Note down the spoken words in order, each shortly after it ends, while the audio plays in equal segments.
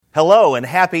Hello and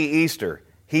happy Easter.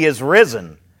 He is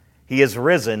risen. He is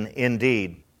risen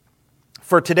indeed.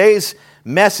 For today's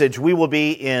message, we will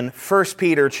be in 1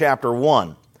 Peter chapter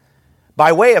 1.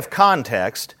 By way of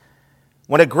context,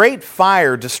 when a great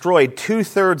fire destroyed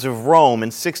 2/3 of Rome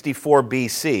in 64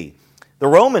 BC, the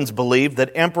Romans believed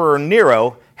that Emperor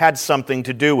Nero had something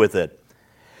to do with it.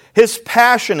 His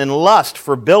passion and lust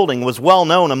for building was well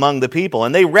known among the people,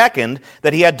 and they reckoned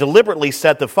that he had deliberately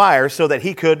set the fire so that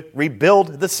he could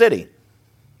rebuild the city.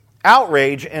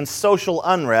 Outrage and social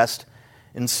unrest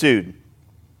ensued.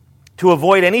 To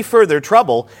avoid any further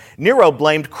trouble, Nero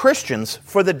blamed Christians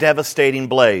for the devastating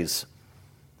blaze.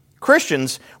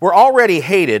 Christians were already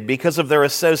hated because of their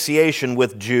association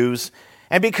with Jews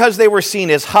and because they were seen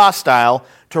as hostile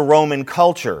to Roman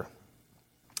culture.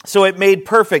 So it made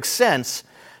perfect sense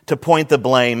to point the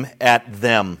blame at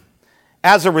them.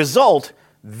 As a result,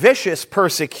 vicious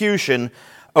persecution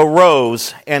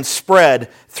arose and spread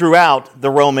throughout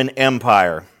the Roman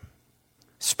Empire,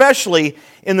 especially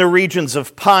in the regions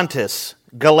of Pontus,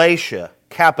 Galatia,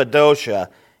 Cappadocia,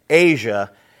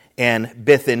 Asia, and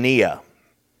Bithynia.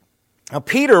 Now,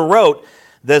 Peter wrote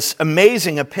this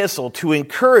amazing epistle to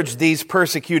encourage these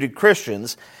persecuted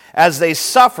Christians as they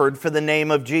suffered for the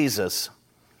name of Jesus.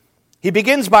 He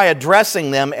begins by addressing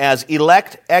them as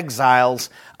elect exiles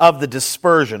of the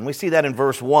dispersion. We see that in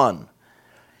verse 1.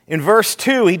 In verse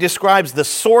 2, he describes the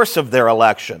source of their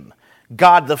election,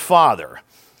 God the Father.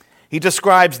 He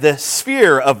describes the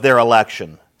sphere of their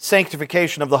election,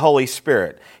 sanctification of the Holy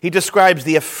Spirit. He describes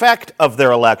the effect of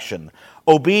their election,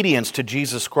 obedience to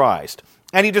Jesus Christ.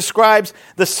 And he describes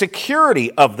the security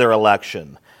of their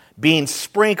election, being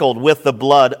sprinkled with the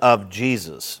blood of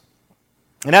Jesus.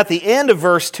 And at the end of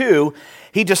verse 2,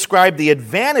 he described the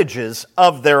advantages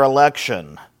of their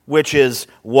election, which is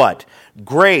what?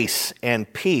 Grace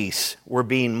and peace were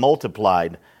being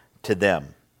multiplied to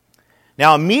them.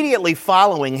 Now, immediately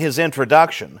following his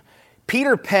introduction,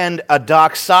 Peter penned a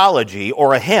doxology,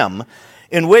 or a hymn,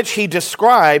 in which he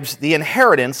describes the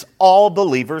inheritance all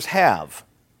believers have.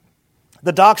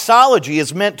 The doxology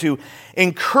is meant to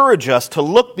encourage us to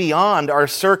look beyond our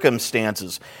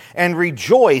circumstances and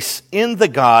rejoice in the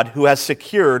God who has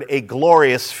secured a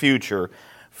glorious future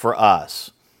for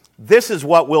us. This is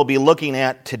what we'll be looking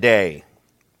at today.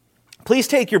 Please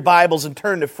take your Bibles and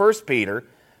turn to 1 Peter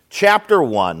chapter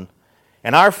 1,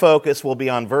 and our focus will be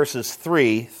on verses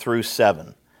 3 through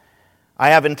 7. I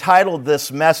have entitled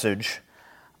this message,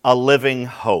 A Living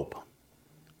Hope.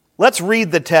 Let's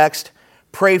read the text,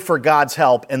 pray for God's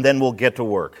help, and then we'll get to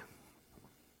work.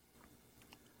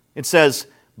 It says,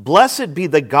 "Blessed be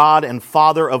the God and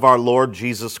Father of our Lord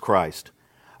Jesus Christ.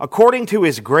 According to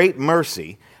his great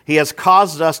mercy, he has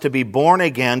caused us to be born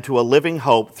again to a living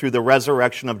hope through the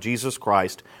resurrection of Jesus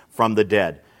Christ from the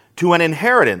dead, to an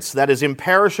inheritance that is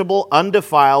imperishable,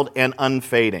 undefiled, and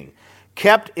unfading,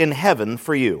 kept in heaven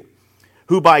for you,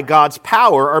 who by God's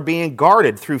power are being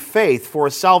guarded through faith for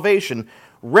a salvation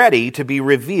ready to be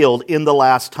revealed in the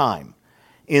last time.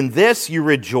 In this you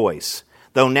rejoice,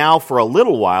 though now for a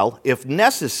little while, if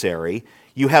necessary,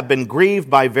 you have been grieved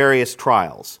by various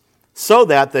trials, so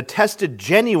that the tested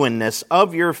genuineness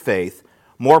of your faith,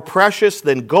 more precious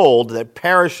than gold that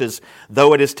perishes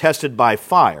though it is tested by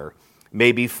fire,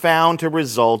 may be found to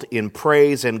result in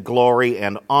praise and glory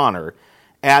and honor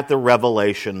at the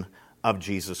revelation of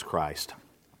Jesus Christ."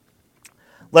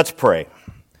 Let's pray.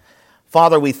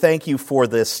 Father, we thank you for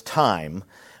this time.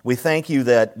 We thank you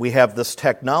that we have this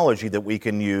technology that we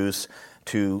can use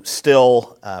to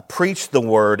still preach the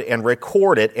word and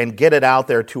record it and get it out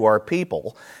there to our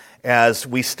people as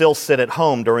we still sit at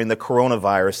home during the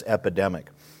coronavirus epidemic.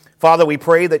 Father, we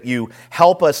pray that you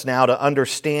help us now to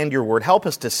understand your word. Help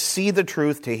us to see the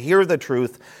truth, to hear the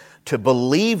truth, to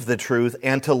believe the truth,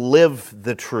 and to live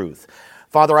the truth.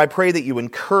 Father, I pray that you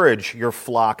encourage your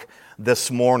flock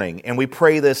this morning, and we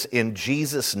pray this in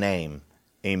Jesus' name.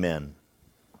 Amen.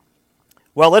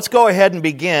 Well, let's go ahead and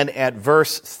begin at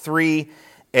verse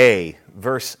 3a.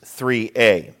 Verse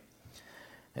 3a.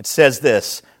 It says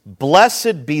this,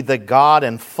 "Blessed be the God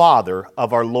and Father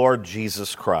of our Lord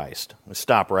Jesus Christ." Let's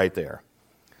stop right there.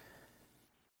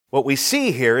 What we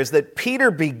see here is that Peter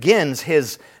begins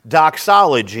his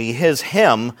doxology, his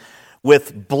hymn,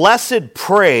 with blessed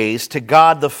praise to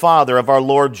God the Father of our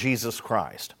Lord Jesus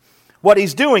Christ. What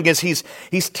he's doing is he's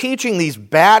teaching these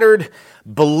battered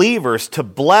believers to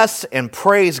bless and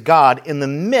praise God in the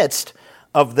midst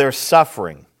of their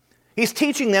suffering. He's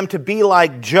teaching them to be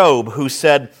like Job, who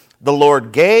said, "The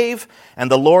Lord gave, and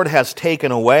the Lord has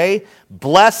taken away.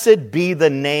 Blessed be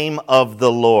the name of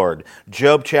the Lord."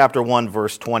 Job chapter 1,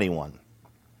 verse 21.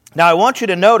 Now, I want you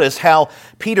to notice how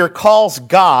Peter calls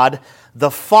God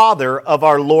the Father of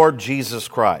our Lord Jesus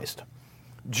Christ.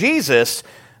 Jesus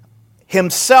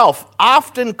himself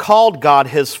often called God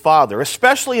his Father,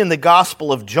 especially in the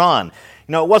Gospel of John.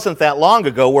 You know, it wasn't that long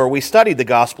ago where we studied the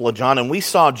Gospel of John and we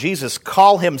saw Jesus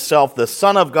call himself the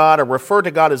Son of God or refer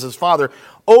to God as his Father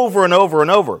over and over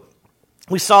and over.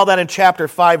 We saw that in chapter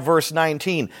 5, verse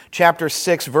 19, chapter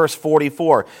 6, verse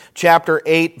 44, chapter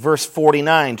 8, verse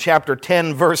 49, chapter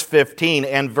 10, verse 15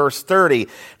 and verse 30,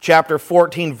 chapter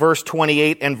 14, verse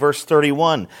 28 and verse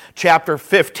 31, chapter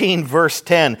 15, verse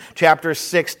 10, chapter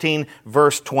 16,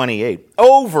 verse 28.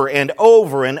 Over and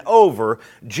over and over,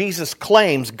 Jesus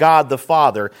claims God the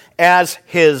Father as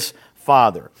his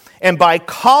Father. And by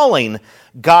calling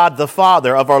God the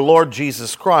Father of our Lord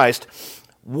Jesus Christ,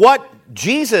 what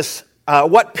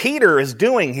Peter is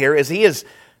doing here is he is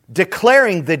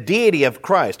declaring the deity of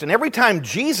Christ. And every time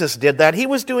Jesus did that, he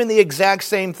was doing the exact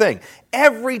same thing.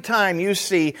 Every time you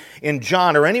see in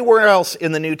John or anywhere else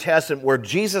in the New Testament where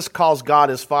Jesus calls God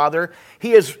his Father,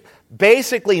 he is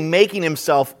basically making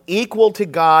himself equal to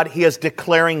God. He is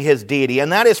declaring his deity.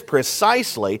 And that is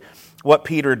precisely what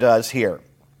Peter does here.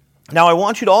 Now, I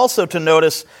want you to also to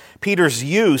notice Peter's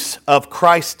use of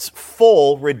Christ's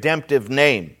full redemptive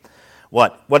name.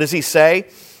 What does he say?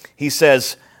 He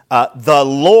says, the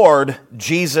Lord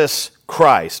Jesus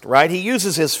Christ, right? He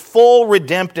uses his full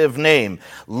redemptive name,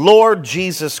 Lord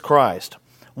Jesus Christ.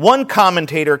 One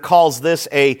commentator calls this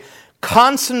a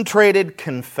concentrated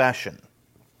confession.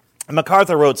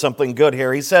 MacArthur wrote something good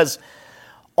here. He says,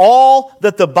 all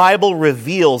that the Bible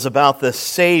reveals about the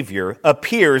Savior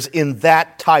appears in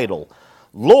that title.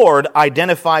 Lord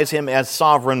identifies him as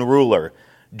sovereign ruler,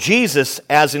 Jesus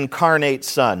as incarnate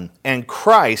Son, and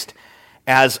Christ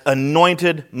as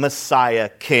anointed Messiah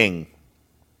King.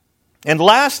 And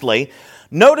lastly,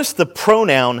 notice the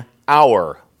pronoun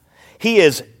our. He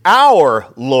is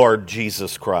our Lord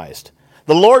Jesus Christ.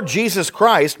 The Lord Jesus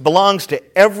Christ belongs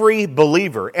to every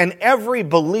believer, and every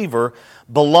believer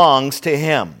belongs to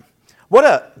him. What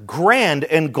a grand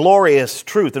and glorious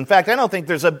truth. In fact, I don't think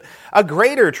there's a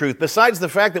greater truth besides the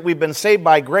fact that we've been saved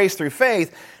by grace through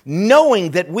faith,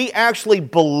 knowing that we actually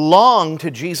belong to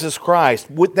Jesus Christ,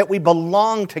 that we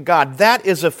belong to God. That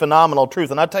is a phenomenal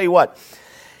truth. And I'll tell you what,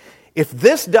 if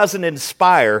this doesn't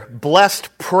inspire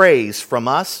blessed praise from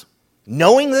us,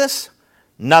 knowing this,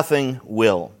 nothing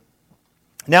will.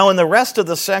 Now, in the rest of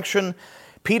the section,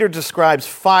 Peter describes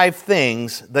 5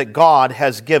 things that God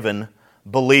has given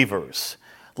believers.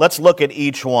 Let's look at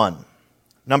each one.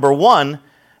 Number 1,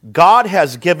 God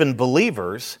has given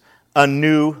believers a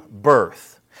new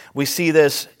birth. We see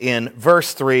this in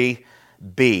verse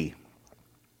 3b.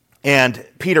 And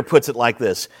Peter puts it like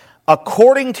this: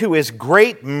 according to his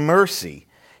great mercy,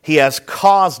 he has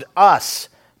caused us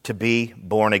to be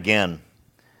born again.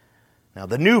 Now,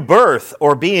 the new birth,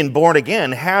 or being born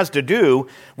again, has to do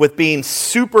with being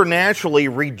supernaturally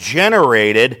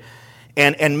regenerated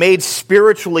and made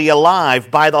spiritually alive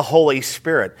by the Holy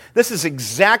Spirit. This is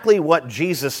exactly what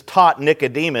Jesus taught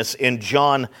Nicodemus in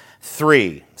John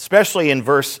 3, especially in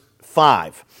verse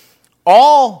 5.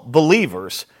 All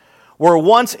believers were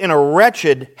once in a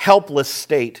wretched, helpless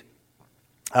state.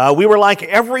 We were like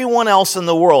everyone else in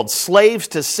the world, slaves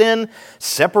to sin,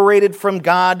 separated from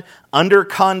God, under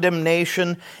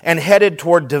condemnation, and headed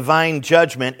toward divine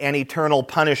judgment and eternal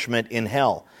punishment in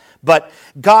hell. But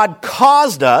God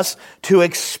caused us to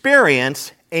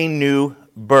experience a new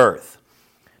birth.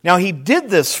 Now, he did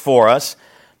this for us,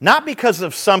 not because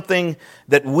of something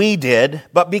that we did,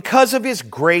 but because of his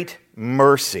great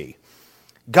mercy.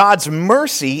 God's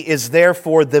mercy is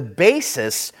therefore the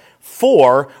basis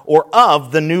for or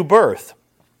of the new birth.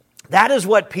 That is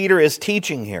what Peter is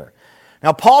teaching here.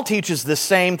 Now, Paul teaches the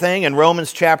same thing in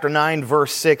Romans chapter 9,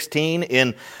 verse 16,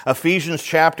 in Ephesians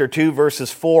chapter 2,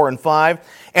 verses 4 and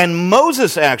 5, and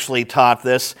Moses actually taught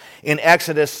this in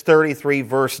Exodus 33,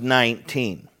 verse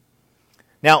 19.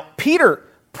 Now, Peter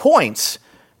points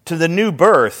to the new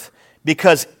birth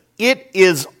because it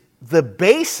is the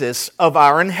basis of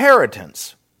our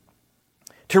inheritance.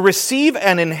 To receive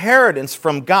an inheritance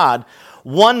from God,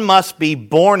 one must be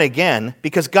born again,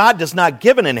 because God does not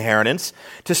give an inheritance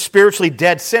to spiritually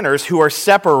dead sinners who are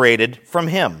separated from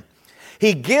him.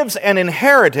 He gives an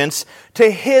inheritance to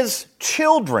his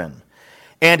children,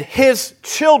 and his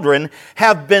children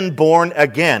have been born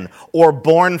again, or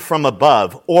born from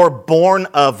above, or born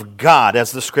of God,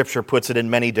 as the Scripture puts it in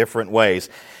many different ways.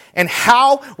 And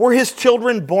how were his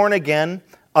children born again?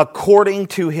 According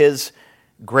to his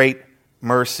great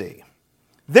mercy.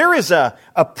 There is a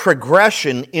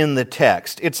progression in the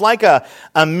text. It's like a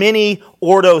mini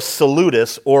ordo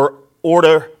salutis, or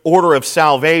order of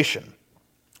salvation.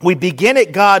 We begin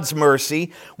at God's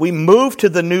mercy, we move to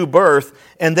the new birth,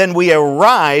 and then we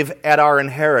arrive at our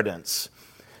inheritance.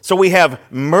 So we have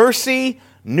mercy,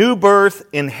 new birth,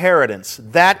 inheritance.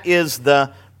 That is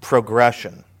the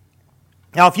progression.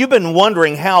 Now, if you've been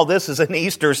wondering how this is an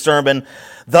Easter sermon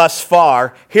thus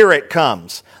far, here it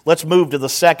comes. Let's move to the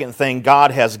second thing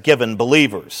God has given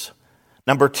believers.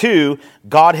 Number 2,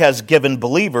 God has given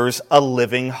believers a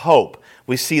living hope.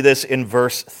 We see this in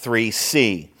verse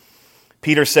 3c.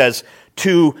 Peter says,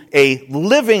 to a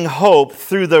living hope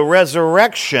through the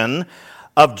resurrection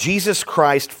of Jesus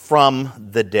Christ from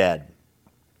the dead.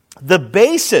 The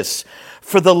basis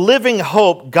for the living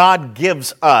hope God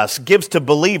gives to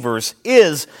believers,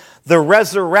 is the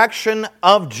resurrection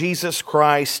of Jesus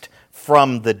Christ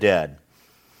from the dead.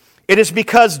 It is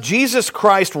because Jesus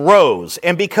Christ rose,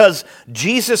 and because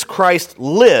Jesus Christ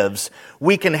lives,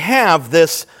 we can have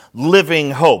this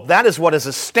living hope. That is what has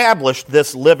established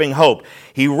this living hope.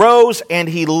 He rose and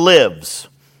He lives.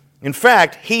 In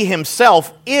fact, He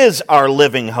Himself is our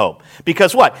living hope.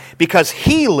 Because what? Because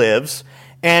He lives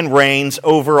and reigns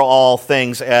over all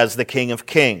things as the King of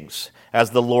Kings,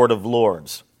 as the Lord of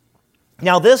Lords.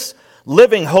 Now, this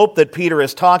living hope that Peter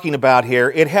is talking about here,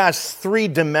 it has 3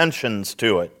 dimensions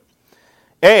to it.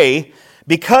 A,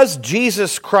 because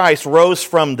Jesus Christ rose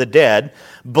from the dead,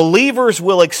 believers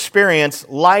will experience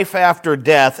life after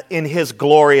death in His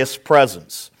glorious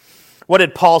presence. What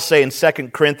did Paul say in 2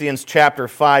 Corinthians chapter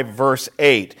 5, verse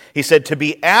 8? He said, to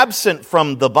be absent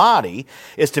from the body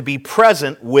is to be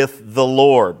present with the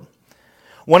Lord.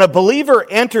 When a believer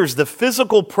enters the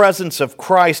physical presence of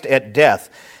Christ at death,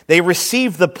 they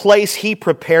receive the place He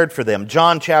prepared for them.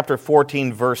 John chapter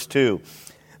 14, verse 2.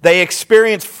 They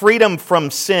experience freedom from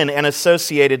sin and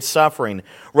associated suffering.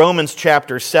 Romans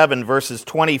chapter 7, verses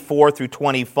 24 through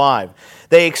 25.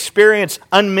 They experience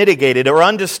unmitigated or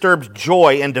undisturbed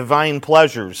joy and divine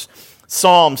pleasures.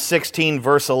 Psalm 16,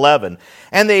 verse 11.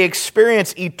 And they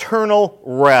experience eternal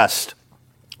rest.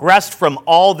 Rest from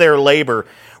all their labor.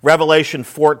 Revelation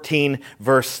 14,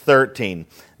 verse 13.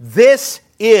 This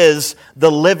is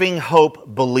the living hope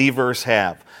believers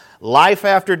have. Life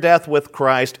after death with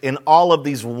Christ, and all of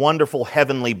these wonderful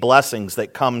heavenly blessings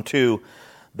that come to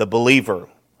the believer.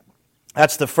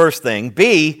 That's the first thing.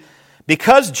 B,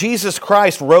 because Jesus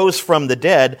Christ rose from the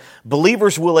dead,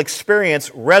 believers will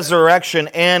experience resurrection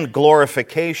and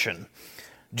glorification.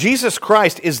 Jesus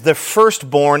Christ is the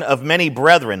firstborn of many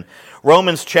brethren.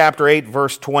 Romans chapter 8,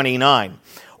 verse 29.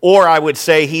 Or I would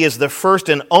say He is the first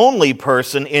and only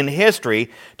person in history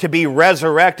to be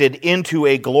resurrected into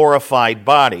a glorified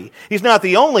body. He's not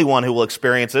the only one who will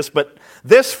experience this, but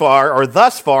thus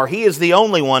far, He is the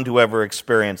only one to ever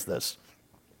experience this.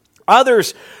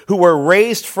 Others who were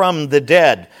raised from the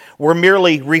dead were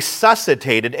merely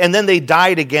resuscitated, and then they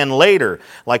died again later,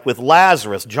 like with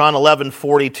Lazarus, John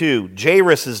 11:42,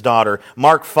 Jairus' daughter,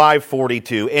 Mark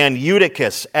 5:42, and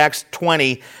Eutychus, Acts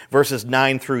 20, verses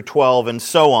 9 through 12, and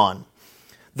so on.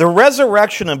 The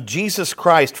resurrection of Jesus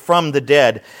Christ from the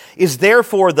dead is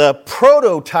therefore the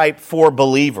prototype for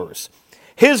believers.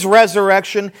 His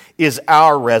resurrection is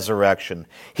our resurrection.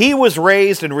 He was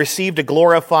raised and received a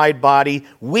glorified body.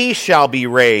 We shall be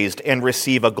raised and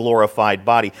receive a glorified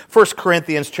body. 1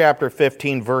 Corinthians chapter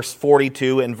 15, verse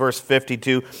 42 and verse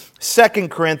 52. 2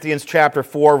 Corinthians chapter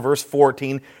 4, verse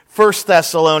 14. 1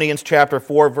 Thessalonians chapter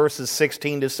 4, verses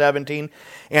 16 to 17.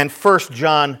 And 1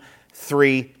 John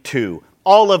 3, 2.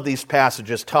 All of these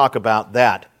passages talk about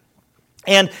that.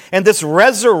 And this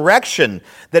resurrection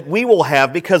that we will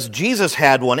have because Jesus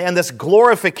had one, and this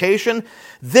glorification,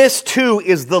 this too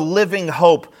is the living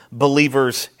hope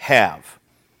believers have.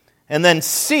 And then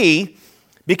C,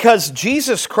 because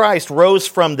Jesus Christ rose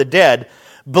from the dead,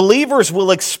 believers will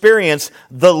experience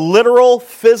the literal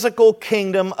physical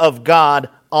kingdom of God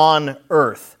on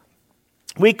earth.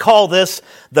 We call this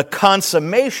the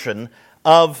consummation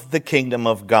of the kingdom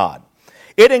of God.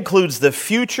 It includes the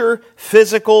future,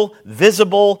 physical,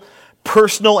 visible,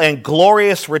 personal, and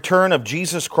glorious return of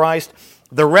Jesus Christ,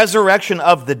 the resurrection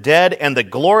of the dead and the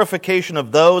glorification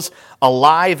of those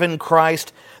alive in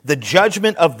Christ, the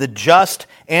judgment of the just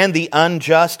and the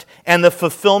unjust, and the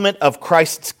fulfillment of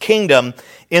Christ's kingdom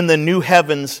in the new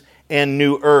heavens and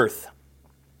new earth.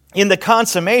 In the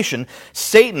consummation,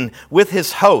 Satan with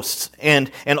his hosts and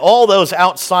all those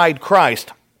outside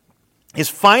Christ is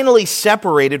finally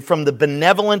separated from the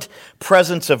benevolent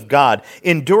presence of God,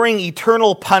 enduring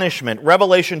eternal punishment.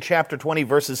 Revelation chapter 20,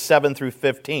 verses 7 through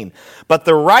 15. But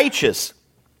the righteous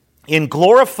in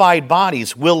glorified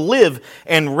bodies will live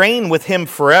and reign with Him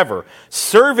forever,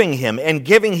 serving Him and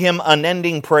giving Him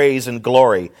unending praise and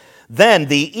glory. Then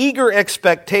the eager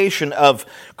expectation of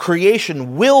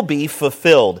creation will be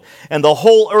fulfilled, and the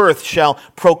whole earth shall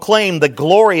proclaim the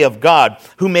glory of God,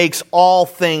 who makes all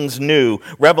things new.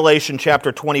 Revelation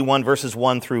chapter 21, verses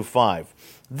 1 through 5.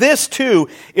 This, too,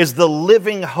 is the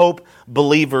living hope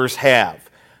believers have.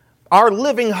 Our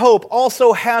living hope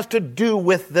also has to do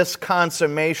with this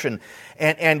consummation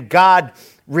and God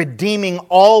redeeming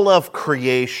all of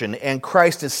creation and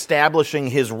Christ establishing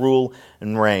his rule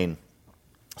and reign.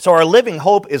 So our living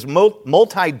hope is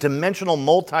multi-dimensional,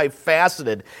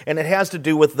 multifaceted, and it has to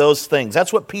do with those things.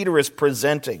 That's what Peter is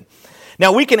presenting.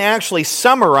 Now we can actually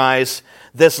summarize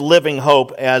this living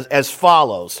hope as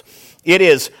follows. It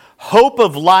is hope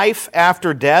of life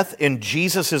after death in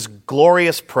Jesus'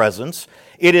 glorious presence.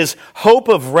 It is hope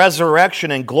of resurrection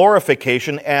and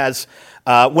glorification as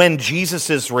when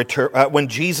Jesus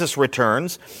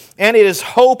returns, and it is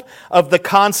hope of the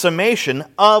consummation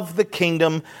of the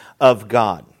kingdom of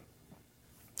God.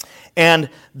 And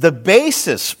the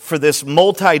basis for this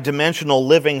multidimensional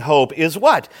living hope is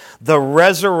what? The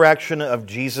resurrection of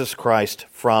Jesus Christ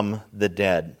from the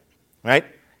dead. Right?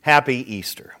 Happy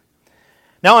Easter.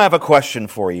 Now I have a question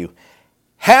for you.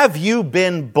 Have you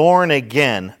been born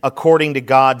again according to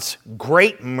God's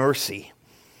great mercy?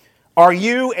 Are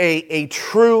you a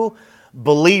true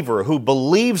believer who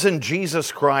believes in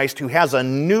Jesus Christ, who has a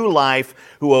new life,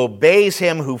 who obeys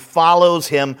him, who follows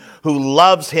him, who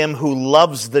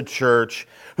loves the church,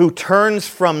 who turns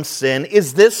from sin?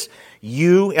 Is this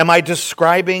you? Am I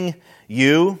describing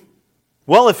you?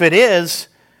 Well, if it is,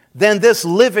 then this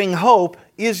living hope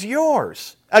is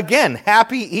yours. Again,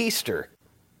 happy Easter.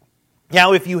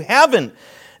 Now, if you haven't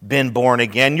been born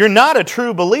again, you're not a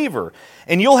true believer,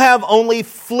 and you'll have only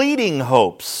fleeting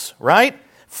hopes, right?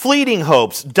 Fleeting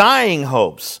hopes, dying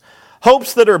hopes,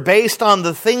 hopes that are based on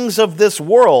the things of this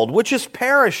world, which is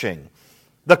perishing.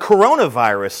 The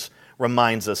coronavirus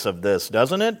reminds us of this,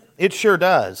 doesn't it? It sure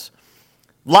does.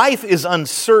 Life is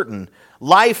uncertain.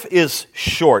 Life is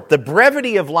short. The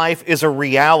brevity of life is a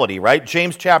reality, right?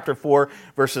 James chapter 4,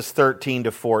 verses 13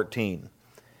 to 14.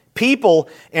 People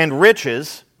and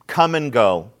riches come and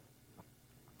go.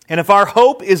 And if our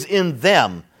hope is in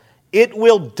them, it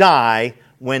will die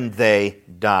when they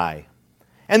die.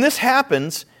 And this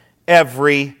happens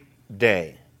every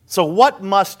day. So what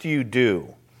must you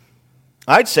do?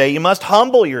 I'd say you must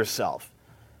humble yourself.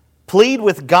 Plead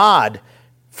with God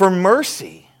for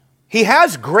mercy. He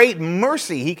has great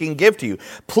mercy he can give to you.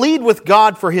 Plead with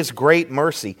God for his great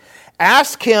mercy.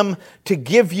 Ask him to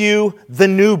give you the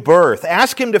new birth.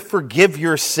 Ask him to forgive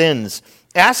your sins.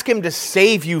 Ask him to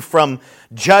save you from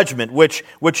judgment, which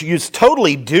is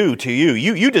totally due to you.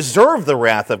 You deserve the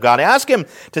wrath of God. Ask him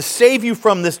to save you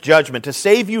from this judgment, to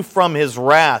save you from his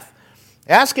wrath.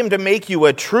 Ask him to make you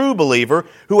a true believer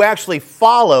who actually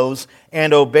follows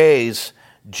and obeys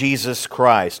Jesus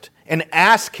Christ. And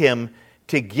ask him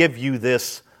to give you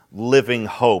this living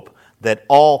hope that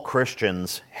all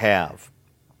Christians have.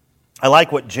 I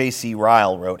like what J.C.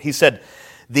 Ryle wrote. He said,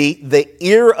 The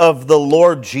ear of the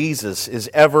Lord Jesus is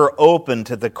ever open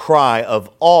to the cry of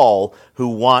all who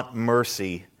want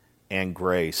mercy and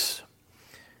grace.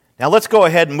 Now let's go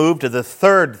ahead and move to the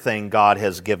third thing God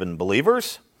has given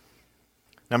believers.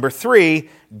 Number 3,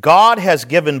 God has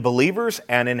given believers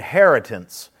an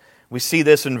inheritance. We see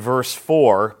this in verse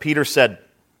 4. Peter said,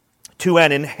 to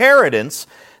an inheritance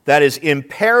that is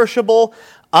imperishable,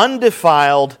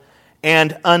 undefiled,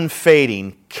 and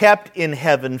unfading, kept in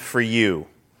heaven for you.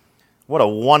 What a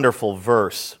wonderful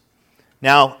verse.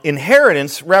 Now,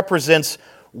 inheritance represents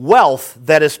wealth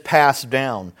that is passed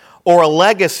down, or a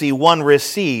legacy one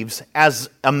receives as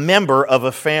a member of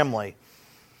a family.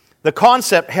 The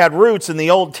concept had roots in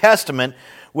the Old Testament,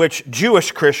 which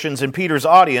Jewish Christians in Peter's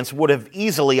audience would have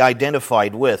easily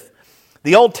identified with.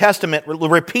 The Old Testament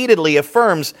repeatedly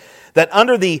affirms that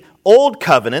under the Old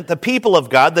Covenant, the people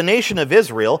of God, the nation of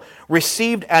Israel,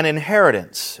 received an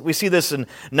inheritance. We see this in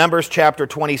Numbers chapter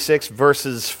 26,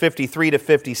 verses 53 to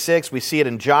 56. We see it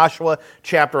in Joshua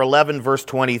chapter 11, verse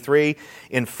 23,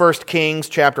 in 1 Kings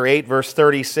chapter 8, verse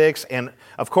 36, and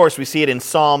of course we see it in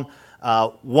Psalm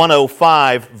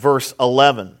 105, verse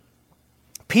 11.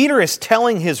 Peter is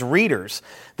telling his readers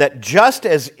that just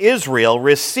as Israel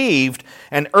received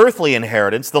an earthly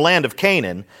inheritance, the land of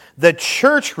Canaan, the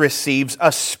church receives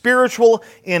a spiritual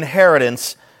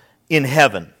inheritance in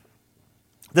heaven.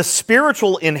 The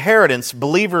spiritual inheritance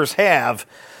believers have,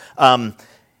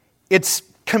 it's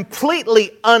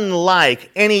completely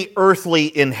unlike any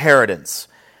earthly inheritance.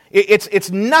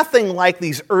 It's nothing like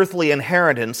these earthly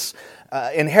inheritances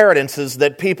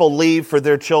that people leave for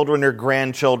their children or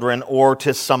grandchildren or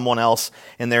to someone else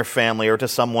in their family or to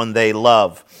someone they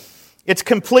love. It's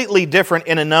completely different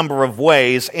in a number of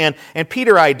ways, and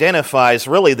Peter identifies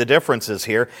really the differences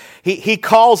here. He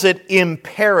calls it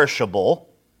imperishable.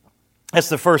 That's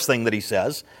the first thing that he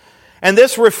says. And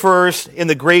this refers in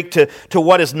the Greek to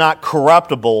what is not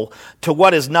corruptible, to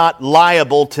what is not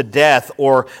liable to death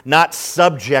or not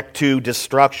subject to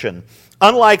destruction.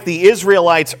 Unlike the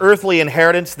Israelites' earthly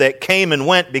inheritance that came and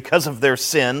went because of their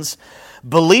sins,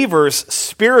 believers'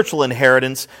 spiritual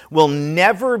inheritance will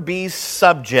never be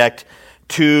subject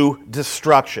to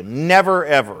destruction. Never,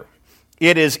 ever.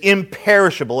 It is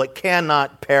imperishable. It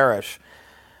cannot perish.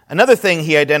 Another thing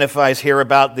he identifies here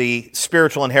about the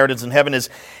spiritual inheritance in heaven is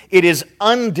it is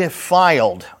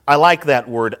undefiled. I like that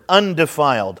word,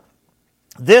 undefiled.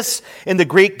 This, in the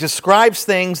Greek, describes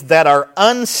things that are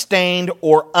unstained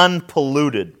or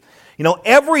unpolluted. You know,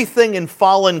 everything in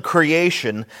fallen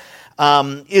creation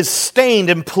is stained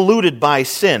and polluted by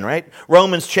sin, right?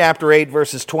 Romans chapter 8,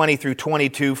 verses 20 through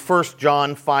 22, 1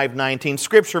 John 5:19.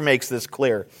 Scripture makes this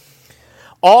clear.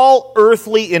 All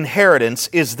earthly inheritance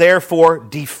is therefore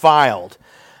defiled,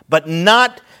 but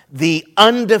not the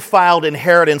undefiled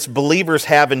inheritance believers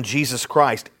have in Jesus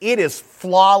Christ. It is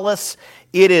flawless.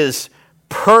 It is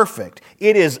perfect.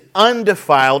 It is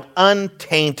undefiled,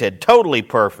 untainted, totally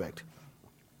perfect.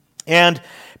 And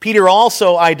Peter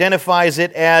also identifies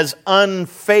it as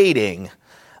unfading.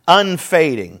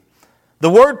 Unfading. The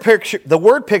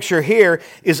word picture here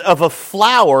is of a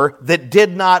flower that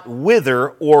did not wither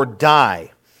or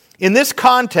die. In this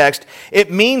context,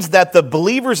 it means that the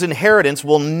believer's inheritance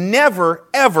will never,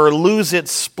 ever lose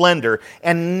its splendor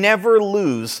and never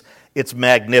lose its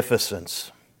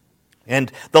magnificence.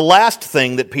 And the last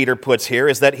thing that Peter puts here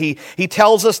is that he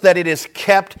tells us that it is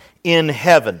kept in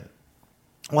heaven.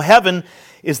 Well, heaven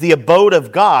is the abode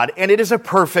of God, and it is a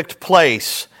perfect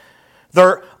place.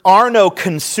 There are no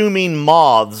consuming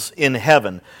moths in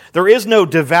heaven. There is no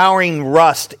devouring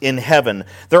rust in heaven.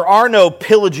 There are no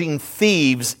pillaging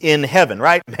thieves in heaven,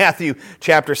 right? Matthew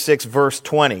chapter 6, verse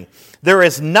 20. There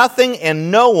is nothing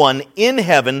and no one in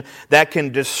heaven that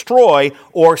can destroy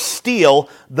or steal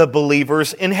the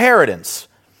believer's inheritance.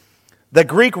 The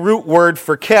Greek root word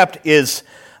for kept is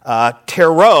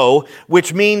tero,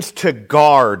 which means to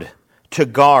guard, to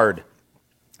guard.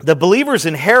 The believer's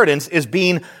inheritance is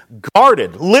being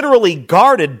guarded, literally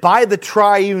guarded by the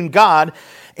triune God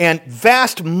and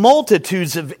vast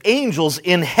multitudes of angels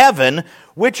in heaven,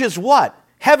 which is what?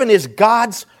 Heaven is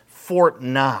God's Fort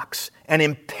Knox, an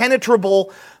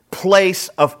impenetrable place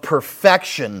of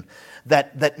perfection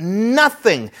that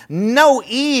nothing, no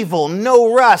evil,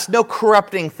 no rust, no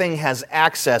corrupting thing has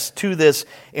access to this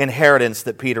inheritance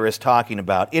that Peter is talking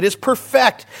about. It is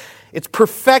perfect. It's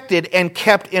perfected and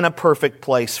kept in a perfect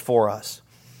place for us.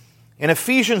 In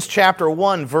Ephesians chapter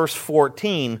 1, verse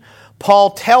 14,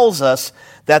 Paul tells us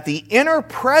that the inner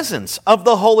presence of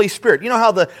the Holy Spirit, you know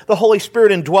how the Holy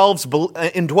Spirit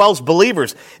indwells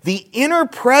believers. The inner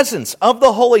presence of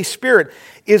the Holy Spirit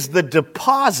is the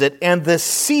deposit and the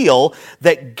seal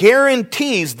that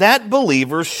guarantees that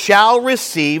believers shall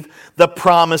receive the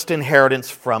promised inheritance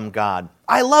from God.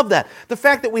 I love that. The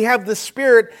fact that we have the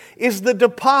Spirit is the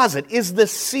deposit, is the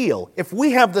seal. If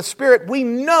we have the Spirit, we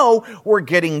know we're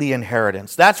getting the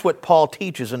inheritance. That's what Paul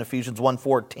teaches in Ephesians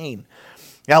 1:14.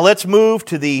 Now let's move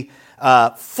to the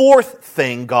fourth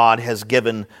thing God has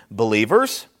given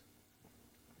believers.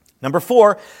 Number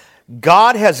 4,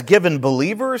 God has given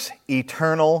believers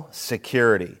eternal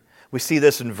security. We see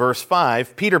this in verse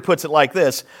 5. Peter puts it like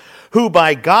this, who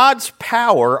by God's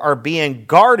power are being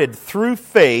guarded through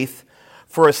faith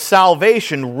for a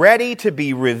salvation ready to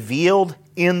be revealed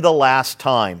in the last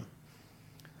time.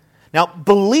 Now,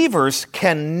 believers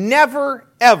can never,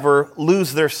 ever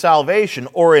lose their salvation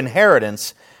or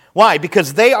inheritance. Why?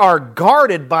 Because they are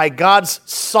guarded by God's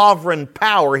sovereign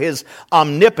power, His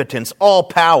omnipotence, all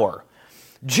power.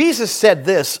 Jesus said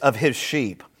this of His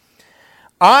sheep,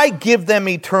 I give them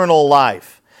eternal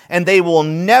life, and they will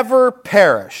never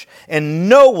perish, and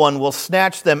no one will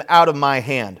snatch them out of my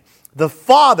hand. The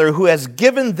Father who has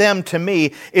given them to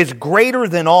me is greater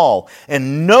than all,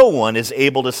 and no one is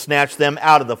able to snatch them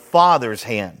out of the Father's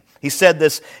hand. He said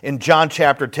this in John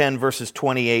chapter 10, verses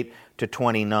 28 to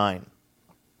 29.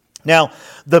 Now,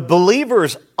 the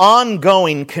believer's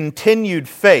ongoing continued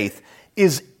faith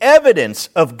is evidence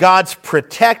of God's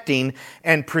protecting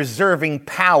and preserving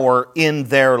power in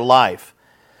their life.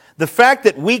 The fact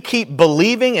that we keep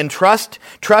believing and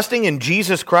trusting in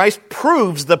Jesus Christ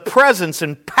proves the presence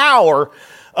and power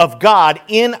of God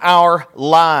in our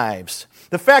lives.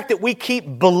 The fact that we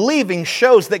keep believing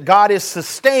shows that God is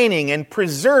sustaining and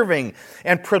preserving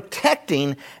and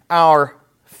protecting our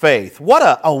faith.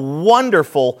 What a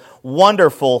wonderful,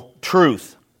 wonderful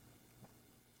truth.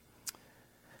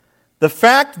 The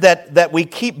fact that we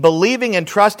keep believing and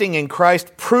trusting in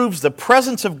Christ proves the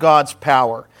presence of God's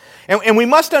power. And we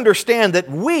must understand that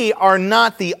we are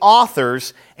not the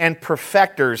authors and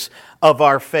perfecters of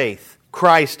our faith.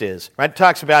 Christ is. Right? It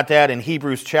talks about that in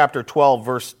Hebrews chapter 12,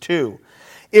 verse 2.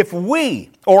 If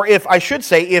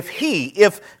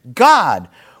God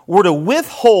were to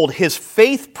withhold His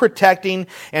faith-protecting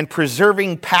and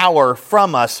preserving power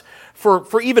from us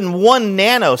for even 1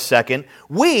 nanosecond,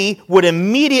 we would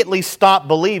immediately stop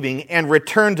believing and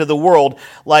return to the world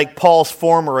like Paul's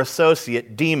former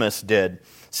associate Demas did.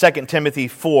 2 Timothy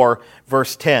 4,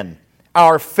 verse 10.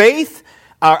 Our faith,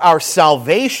 our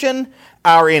salvation,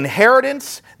 our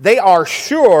inheritance, they are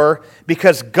sure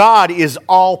because God is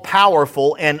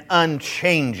all-powerful and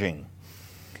unchanging.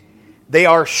 They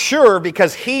are sure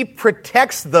because He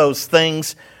protects those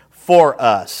things for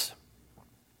us.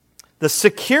 The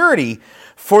security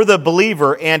for the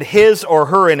believer and his or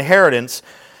her inheritance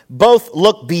both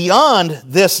look beyond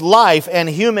this life and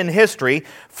human history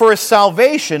for a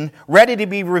salvation ready to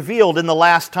be revealed in the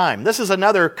last time. This is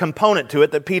another component to it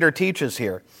that Peter teaches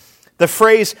here. The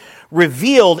phrase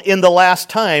revealed in the last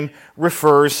time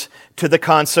refers to the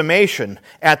consummation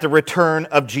at the return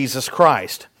of Jesus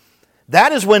Christ.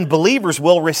 That is when believers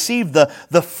will receive the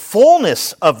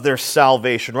fullness of their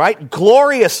salvation, right?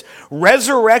 Glorious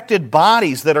resurrected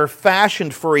bodies that are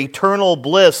fashioned for eternal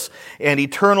bliss and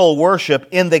eternal worship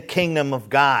in the kingdom of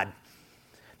God.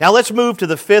 Now let's move to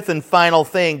the fifth and final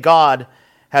thing God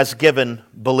has given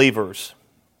believers.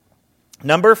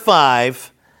 Number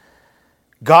 5,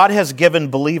 God has given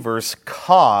believers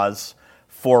cause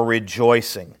for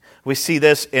rejoicing. We see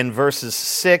this in verses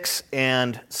 6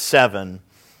 and 7.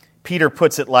 Peter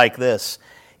puts it like this: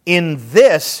 "In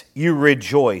this you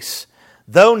rejoice,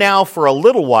 though now for a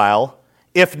little while,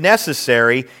 if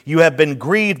necessary, you have been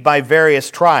grieved by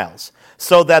various trials,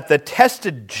 so that the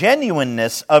tested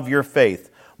genuineness of your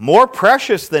faith, more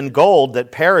precious than gold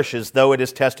that perishes though it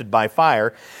is tested by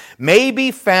fire, may be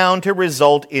found to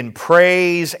result in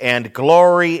praise and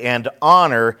glory and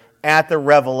honor at the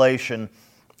revelation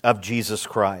of Jesus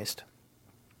Christ."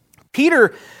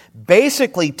 Peter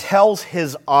basically tells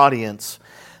his audience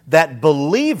that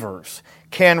believers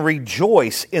can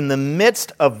rejoice in the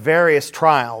midst of various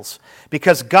trials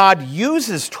because God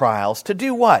uses trials to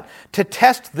do what? To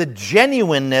test the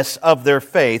genuineness of their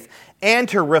faith and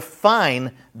to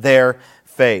refine their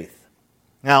faith.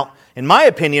 Now, in my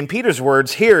opinion, Peter's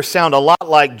words here sound a lot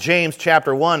like James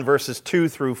chapter 1, verses 2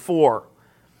 through 4.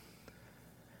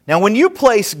 Now, when you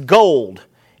place gold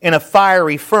in a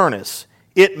fiery furnace,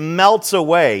 it melts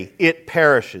away, it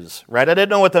perishes, right? I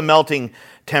didn't know what the melting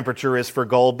temperature is for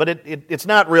gold, but it's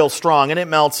not real strong, and it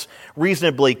melts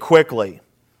reasonably quickly.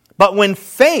 But when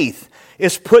faith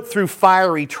is put through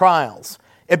fiery trials,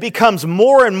 it becomes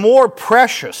more and more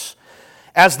precious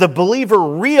as the believer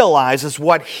realizes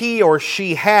what he or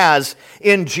she has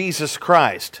in Jesus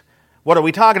Christ. What are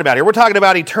we talking about here? We're talking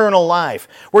about eternal life.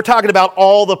 We're talking about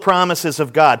all the promises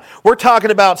of God. We're talking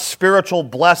about spiritual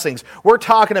blessings. We're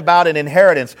talking about an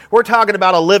inheritance. We're talking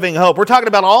about a living hope. We're talking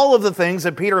about all of the things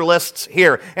that Peter lists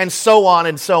here, and so on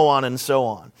and so on and so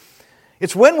on.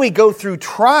 It's when we go through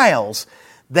trials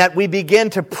that we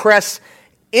begin to press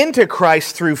into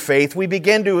Christ through faith. We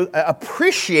begin to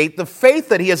appreciate the faith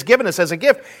that He has given us as a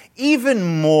gift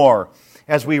even more,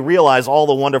 as we realize all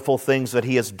the wonderful things that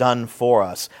He has done for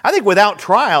us. I think without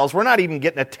trials, we're not even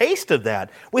getting a taste of that.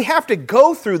 We have to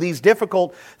go through these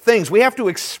difficult things. We have to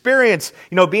experience,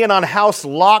 being on house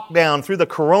lockdown through the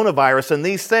coronavirus and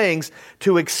these things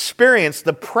to experience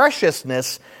the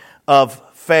preciousness of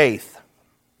faith.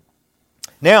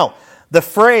 Now, the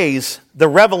phrase, the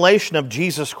revelation of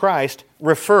Jesus Christ,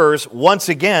 refers once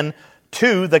again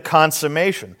to the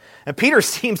consummation. And Peter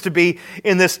seems to be,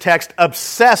 in this text,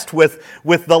 obsessed with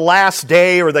the last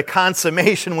day or the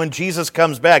consummation when Jesus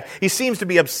comes back. He seems to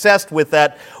be obsessed with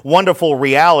that wonderful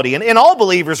reality. And all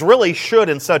believers really should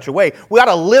in such a way. We ought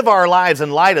to live our lives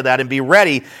in light of that and be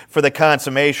ready for the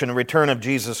consummation and return of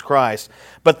Jesus Christ.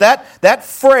 But that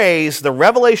phrase, the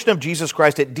revelation of Jesus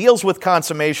Christ, it deals with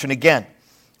consummation again.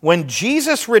 When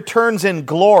Jesus returns in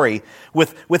glory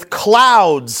with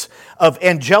clouds of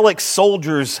angelic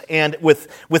soldiers and with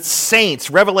saints,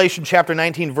 Revelation chapter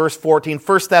 19, verse 14,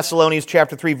 1 Thessalonians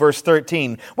chapter 3, verse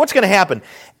 13, what's going to happen?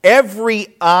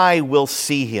 Every eye will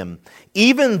see Him,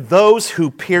 even those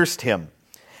who pierced Him,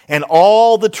 and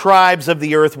all the tribes of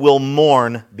the earth will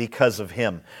mourn because of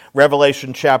Him.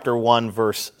 Revelation chapter 1,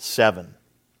 verse 7.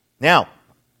 Now,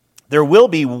 there will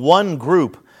be one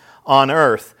group on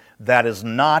earth that is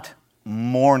not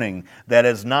mourning, that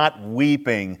is not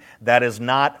weeping, that is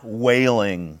not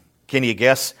wailing. Can you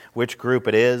guess which group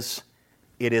it is?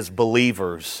 it is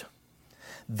believers.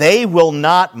 They will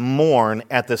not mourn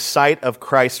at the sight of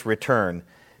Christ's return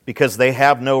because they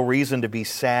have no reason to be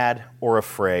sad or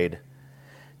afraid.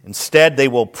 Instead, they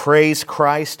will praise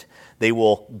Christ, they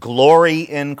will glory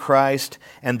in Christ,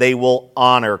 and they will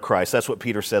honor Christ. That's what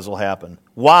Peter says will happen.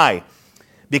 Why?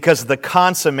 Because the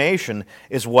consummation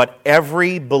is what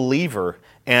every believer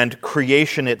and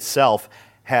creation itself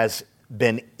has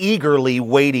been eagerly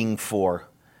waiting for.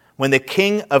 When the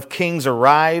King of Kings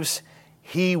arrives,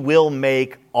 He will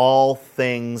make all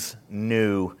things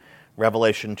new.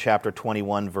 Revelation chapter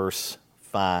 21, verse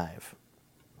 5.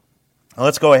 Now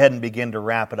let's go ahead and begin to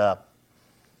wrap it up.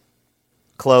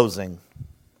 Closing.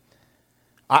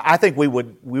 I think we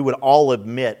would all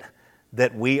admit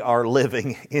that we are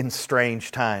living in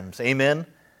strange times. Amen?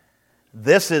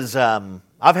 This is, I've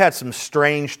had some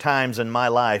strange times in my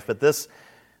life, but this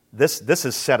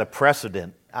has set a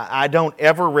precedent. I don't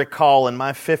ever recall in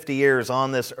my 50 years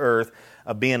on this earth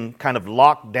of being kind of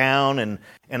locked down and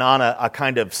on a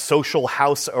kind of social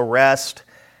house arrest.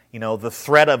 You know, the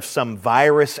threat of some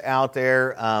virus out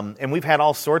there. And we've had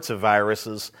all sorts of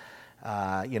viruses.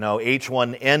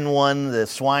 H1N1, the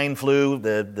swine flu,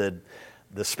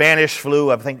 the Spanish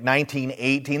flu, I think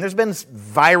 1918. There's been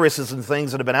viruses and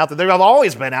things that have been out there. They've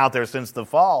always been out there since the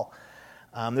fall.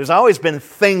 There's always been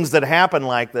things that happen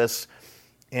like this,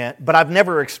 but I've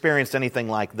never experienced anything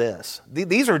like this.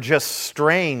 These are just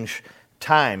strange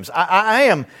times. I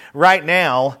am right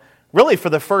now, really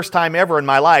for the first time ever in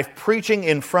my life, preaching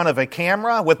in front of a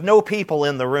camera with no people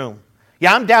in the room.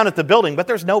 Yeah, I'm down at the building, but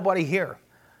there's nobody here.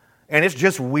 And it's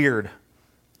just weird.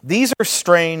 These are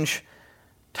strange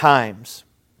times.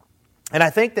 And I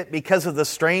think that because of the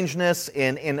strangeness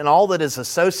and all that is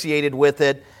associated with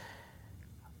it,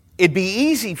 it'd be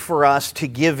easy for us to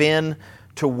give in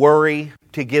to worry,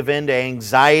 to give in to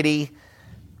anxiety,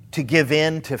 to give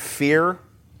in to fear.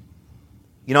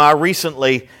 You know, I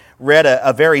recently read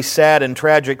a very sad and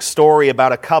tragic story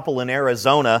about a couple in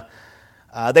Arizona.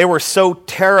 They were so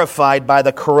terrified by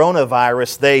the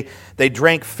coronavirus, they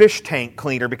drank fish tank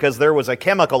cleaner because there was a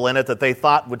chemical in it that they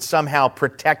thought would somehow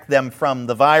protect them from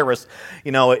the virus.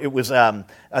 You know, it was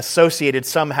associated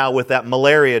somehow with that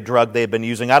malaria drug they've been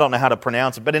using. I don't know how to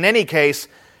pronounce it. But in any case,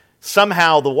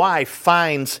 somehow the wife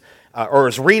finds or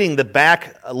is reading the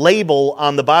back label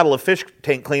on the bottle of fish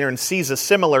tank cleaner and sees a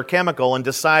similar chemical and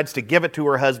decides to give it to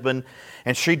her husband,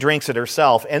 and she drinks it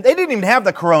herself. And they didn't even have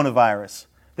the coronavirus.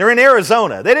 They're in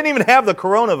Arizona. They didn't even have the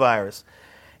coronavirus.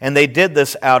 And they did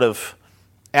this out of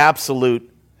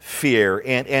absolute fear.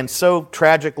 And so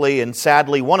tragically and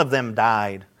sadly, one of them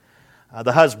died.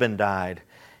 The husband died.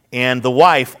 And the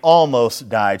wife almost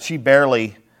died. She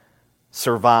barely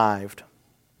survived.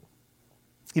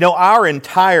 You know, our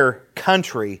entire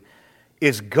country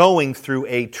is going through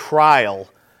a trial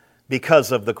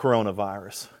because of the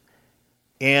coronavirus.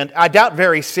 And I doubt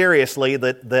very seriously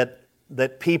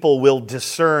that people will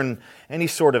discern any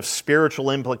sort of spiritual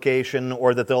implication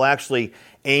or that they'll actually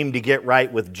aim to get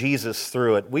right with Jesus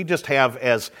through it. We just have,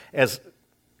 as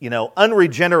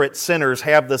unregenerate sinners,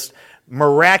 have this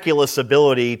miraculous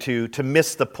ability to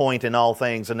miss the point in all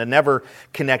things and to never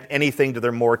connect anything to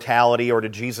their mortality or to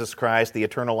Jesus Christ, the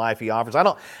eternal life He offers.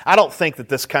 I don't think that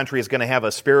this country is going to have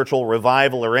a spiritual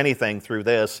revival or anything through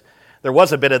this. There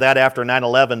was a bit of that after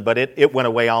 9/11, but it went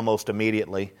away almost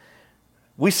immediately.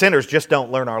 We sinners just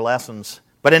don't learn our lessons.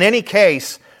 But in any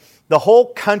case, the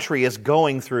whole country is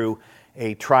going through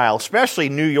a trial, especially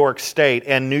New York State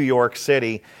and New York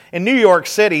City. In New York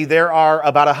City, there are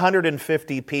about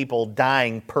 150 people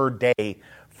dying per day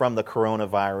from the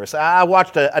coronavirus. I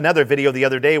watched another video the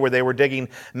other day where they were digging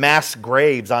mass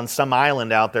graves on some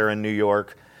island out there in New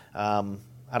York. I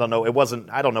don't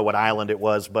know what island it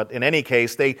was, but in any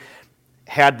case, they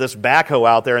had this backhoe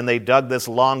out there and they dug this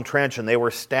long trench and they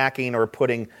were stacking or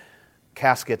putting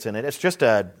caskets in it. It's just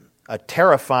a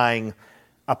terrifying,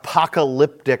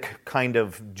 apocalyptic kind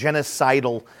of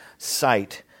genocidal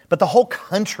sight. But the whole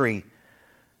country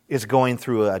is going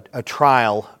through a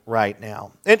trial right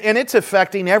now. And it's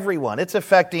affecting everyone. It's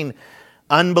affecting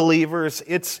unbelievers.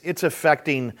 It's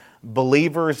affecting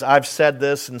believers. I've said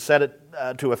this and said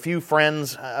it to a few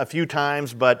friends a few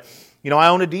times, but I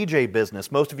own a DJ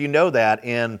business. Most of you know that.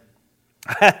 And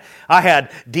I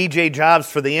had DJ jobs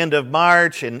for the end of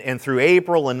March and through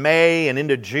April and May and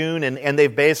into June, and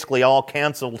they've basically all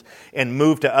canceled and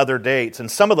moved to other dates.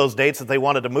 And some of those dates that they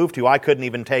wanted to move to, I couldn't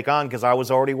even take on because I was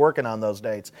already working on those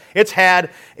dates. It's had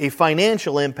a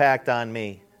financial impact on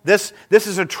me. This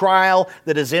is a trial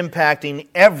that is impacting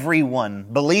everyone,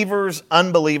 believers,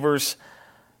 unbelievers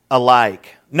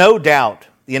alike. No doubt,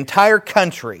 the entire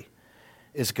country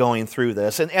is going through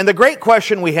this. And the great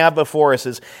question we have before us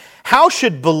is, how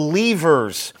should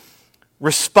believers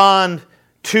respond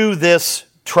to this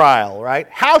trial, right?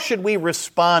 How should we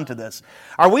respond to this?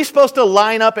 Are we supposed to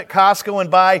line up at Costco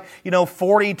and buy,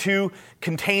 42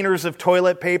 containers of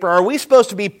toilet paper? Are we supposed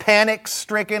to be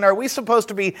panic-stricken? Are we supposed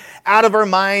to be out of our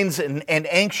minds and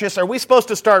anxious? Are we supposed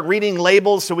to start reading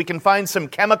labels so we can find some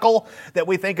chemical that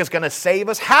we think is going to save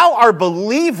us? How are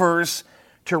believers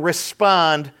to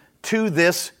respond to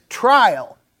this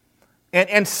trial?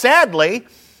 And sadly,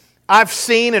 I've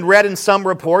seen and read in some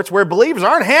reports where believers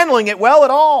aren't handling it well at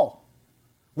all.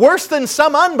 Worse than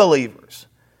some unbelievers.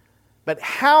 But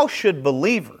how should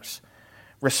believers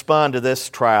respond to this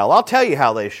trial? I'll tell you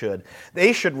how they should.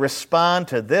 They should respond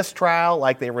to this trial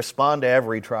like they respond to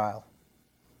every trial.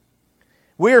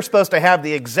 We are supposed to have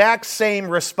the exact same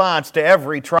response to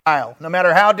every trial, no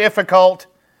matter how difficult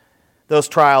those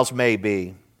trials may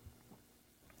be.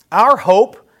 Our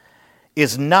hope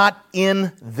is not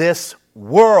in this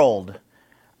world.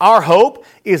 Our hope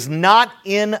is not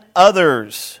in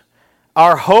others.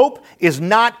 Our hope is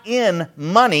not in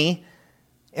money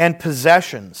and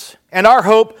possessions. And our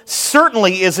hope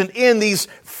certainly isn't in these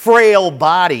frail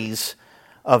bodies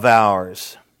of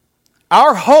ours.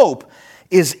 Our hope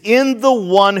is in the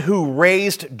one who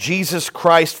raised Jesus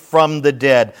Christ from the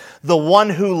dead, the one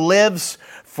who lives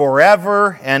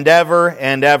forever and ever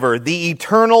and ever, the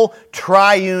eternal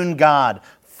triune God,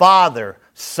 Father,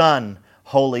 Son,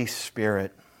 Holy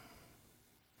Spirit.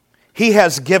 He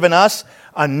has given us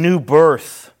a new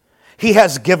birth. He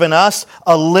has given us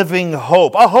a living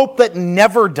hope, a hope that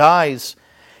never dies.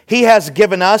 He has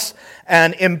given us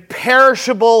an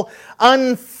imperishable,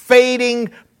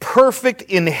 unfading, perfect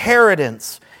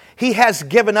inheritance. He has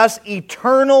given us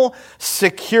eternal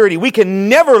security. We can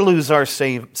never lose our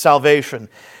salvation.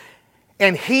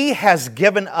 And He has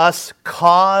given us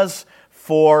cause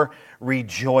for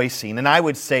rejoicing, and I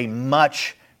would say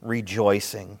much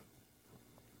rejoicing.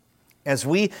 As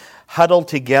we huddle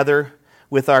together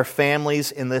with our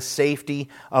families in the safety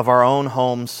of our own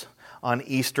homes on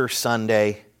Easter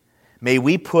Sunday, may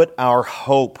we put our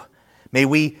hope, may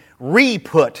we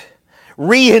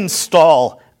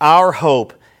reinstall our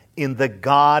hope in the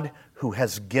God who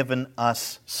has given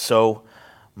us so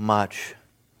much.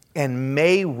 And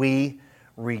may we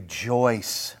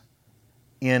rejoice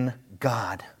in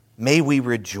God. May we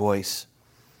rejoice.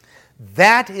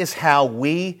 That is how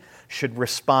we should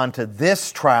respond to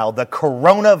this trial, the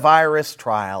coronavirus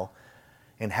trial,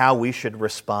 and how we should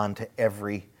respond to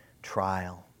every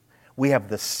trial. We have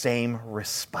the same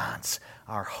response.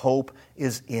 Our hope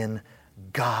is in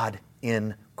God,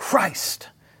 in Christ.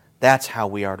 That's how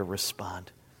we are to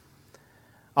respond.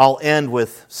 I'll end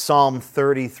with Psalm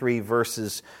 33,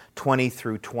 verses 20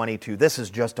 through 22. This is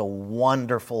just a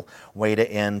wonderful way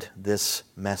to end this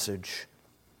message.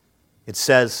 It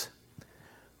says,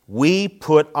 "We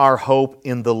put our hope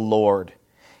in the Lord.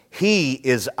 He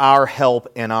is our help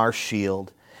and our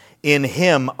shield. In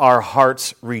Him our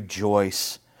hearts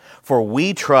rejoice, for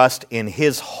we trust in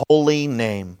His holy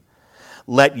name.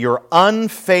 Let your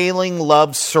unfailing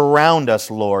love surround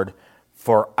us, Lord,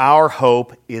 for our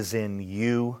hope is in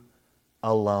You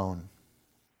alone."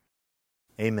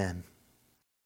 Amen.